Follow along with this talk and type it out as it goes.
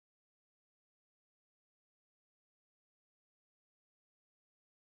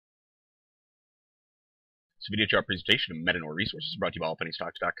This video chart presentation of Metanor Resources brought to you by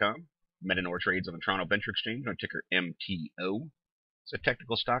allpennystocks.com. Metanor trades on the Toronto Venture Exchange on ticker MTO. It's a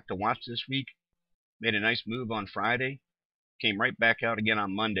technical stock to watch this week. Made a nice move on Friday. Came right back out again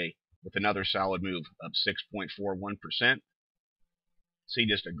on Monday with another solid move, up 6.41%. See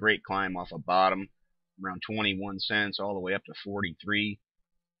just a great climb off a bottom, around 21 cents all the way up to 43.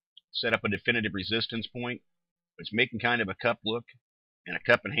 Set up a definitive resistance point. It's making kind of a cup look. And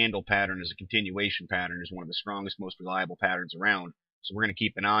a cup and handle pattern is a continuation pattern, is one of the strongest, most reliable patterns around. So we're going to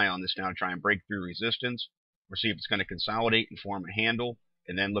keep an eye on this now to try and break through resistance, or see if it's going to consolidate and form a handle,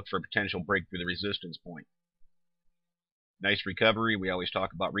 and then look for a potential break through the resistance point. Nice recovery. We always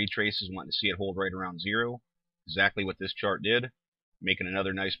talk about retraces, wanting to see it hold right around zero. Exactly what this chart did. Making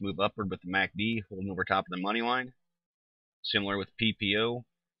another nice move upward with the MACD, holding over top of the money line. Similar with PPO.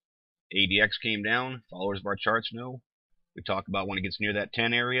 ADX came down. Followers of our charts know. We talk about when it gets near that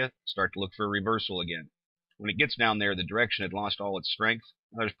 10 area, start to look for a reversal again. When it gets down there, the direction had lost all its strength.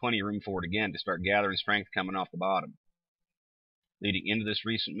 Now there's plenty of room for it again to start gathering strength coming off the bottom. Leading into this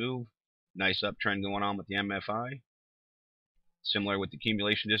recent move, nice uptrend going on with the MFI. Similar with the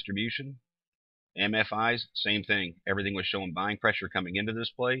accumulation distribution. MFIs, same thing. Everything was showing buying pressure coming into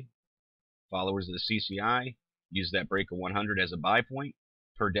this play. Followers of the CCI use that break of 100 as a buy point.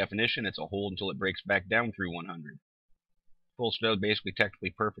 Per definition, it's a hold until it breaks back down through 100. Full snow, basically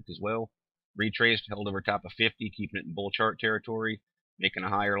technically perfect as well. Retraced, held over top of 50, keeping it in bull chart territory, making a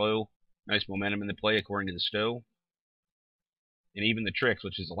higher low. Nice momentum in the play according to the stow. And even the tricks,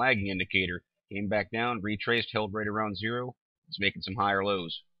 which is a lagging indicator, came back down, retraced, held right around zero. It's making some higher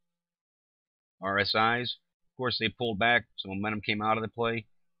lows. RSIs, of course, they pulled back. Some momentum came out of the play.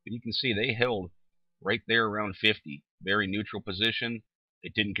 But you can see they held right there around 50. Very neutral position.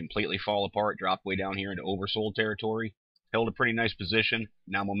 It didn't completely fall apart, dropped way down here into oversold territory. Held a pretty nice position.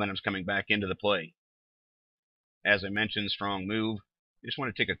 Now momentum's coming back into the play. As I mentioned, strong move. Just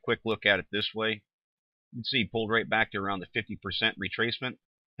want to take a quick look at it this way. You can see pulled right back to around the 50% retracement.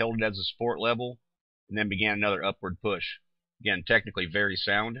 Held it as a support level. And then began another upward push. Again, technically very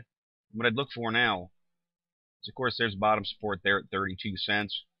sound. What I'd look for now is, of course, there's bottom support there at 32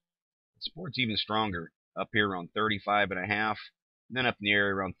 cents. Support's even stronger. Up here around 35.5. And then up in the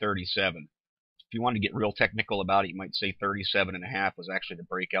area around 37. If you wanted to get real technical about it, you might say 37.5 was actually the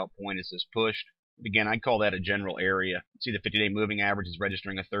breakout point as this pushed. But again, I'd call that a general area. See the 50-day moving average is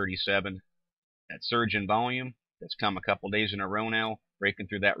registering a 37. That surge in volume that's come a couple days in a row now, breaking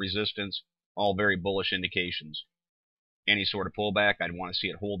through that resistance, all very bullish indications. Any sort of pullback, I'd want to see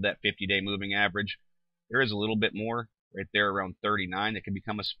it hold that 50-day moving average. There is a little bit more right there around 39 that could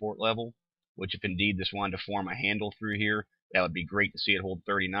become a support level, which if indeed this wanted to form a handle through here, that would be great to see it hold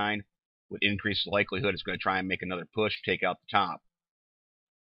 39. Would increase the likelihood it's going to try and make another push to take out the top.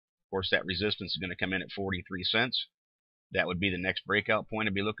 Of course, that resistance is going to come in at 43 cents. That would be the next breakout point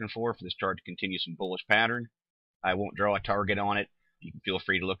I'd be looking for this chart to continue some bullish pattern. I won't draw a target on it. You can feel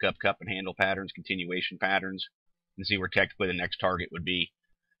free to look up cup and handle patterns, continuation patterns, and see where technically the next target would be.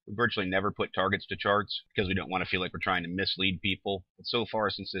 We virtually never put targets to charts because we don't want to feel like we're trying to mislead people. But so far,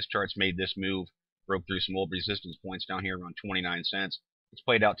 since this chart's made this move, broke through some old resistance points down here around 29 cents. It's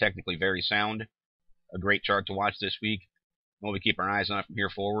played out technically very sound. A great chart to watch this week. We'll keep our eyes on it from here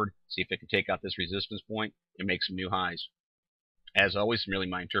forward. See if it can take out this resistance point and make some new highs. As always, merely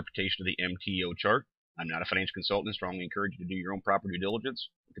my interpretation of the MTO chart. I'm not a financial consultant and strongly encourage you to do your own proper due diligence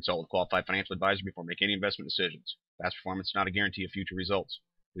and consult with a qualified financial advisor before making any investment decisions. Past performance is not a guarantee of future results.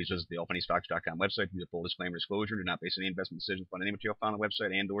 Please visit the allpennystocks.com website to view the full disclaimer disclosure. Do not base any investment decisions upon any material found on the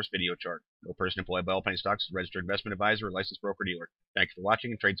website and/or video chart. No person employed by All Penny Stocks is a registered investment advisor or licensed broker dealer. Thank you for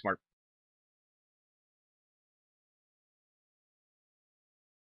watching and trade smart.